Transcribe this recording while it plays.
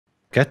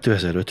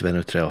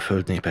2055-re a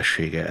Föld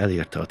népessége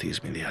elérte a 10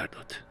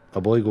 milliárdot. A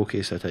bolygó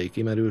készletei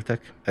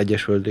kimerültek,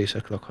 egyes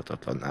földrészek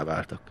lakhatatlanná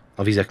váltak.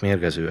 A vizek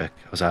mérgezőek,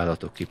 az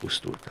állatok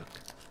kipusztultak.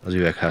 Az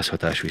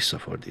üvegházhatás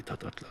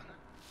visszafordíthatatlan.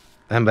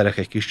 Az emberek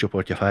egy kis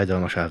csoportja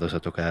fájdalmas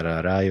áldozatok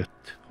árán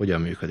rájött,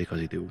 hogyan működik az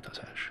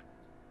időutazás.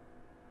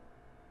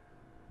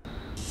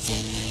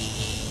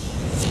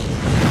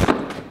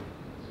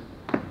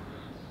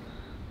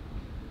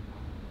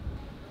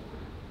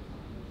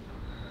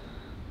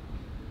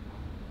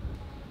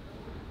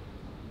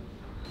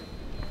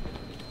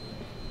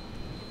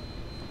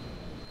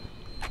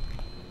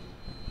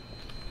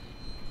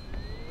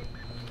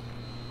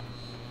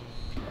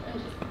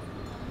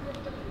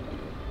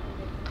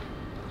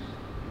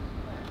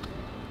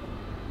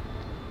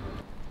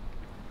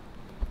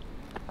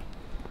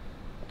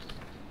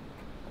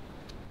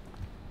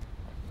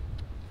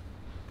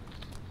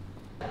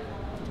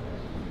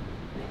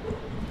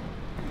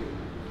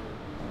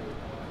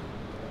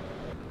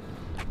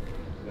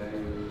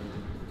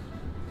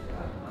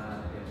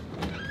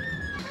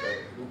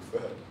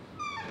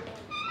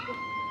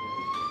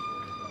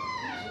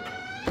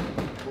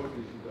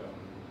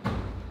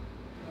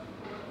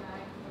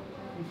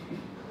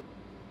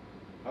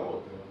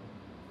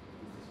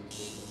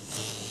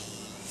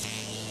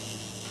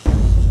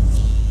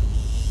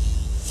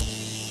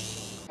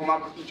 Ha már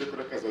nincs, akkor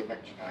a kezed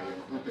megcsinálja.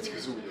 Úgy picik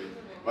az ujjai.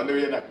 Van nő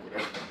ilyen ekkora.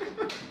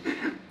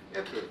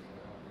 Érted?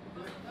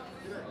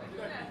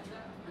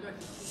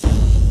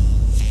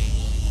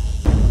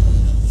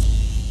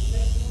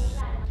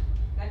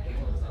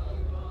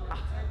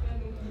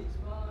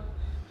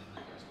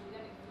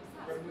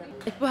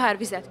 Egy pohár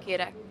vizet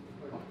kérek.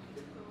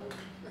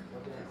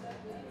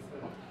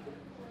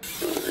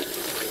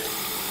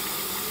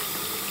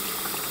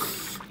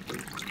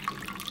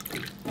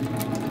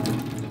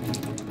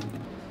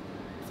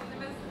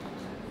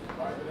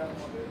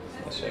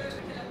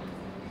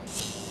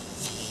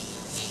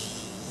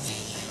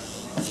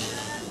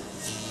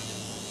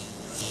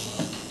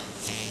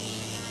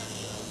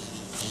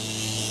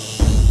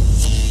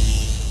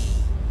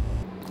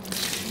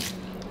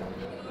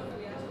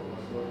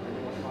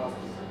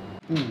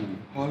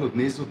 Hallod,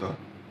 nézz oda!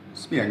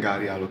 Ez milyen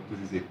gári állott az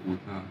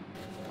izépultnál.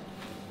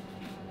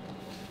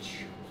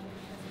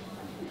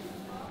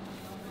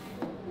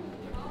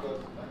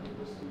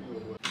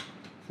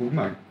 Fogd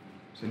meg!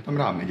 Szerintem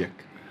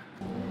rámegyek.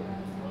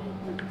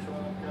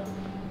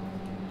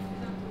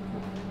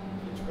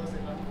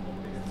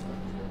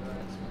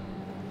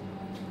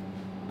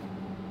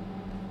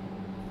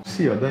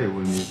 Szia, de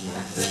jól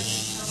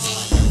nézel.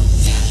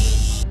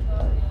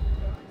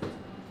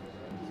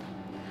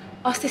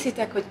 Azt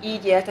hiszitek, hogy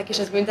így éltek, és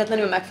ezt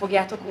büntetlenül meg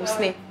fogjátok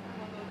úszni?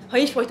 Ha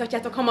így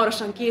folytatjátok,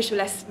 hamarosan késő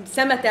lesz,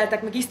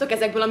 szemeteltek, meg isztok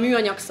ezekből a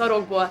műanyag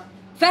szarokból.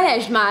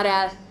 Felejtsd már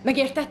el!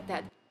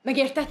 Megértetted?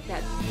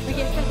 Megértetted?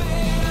 Megértetted?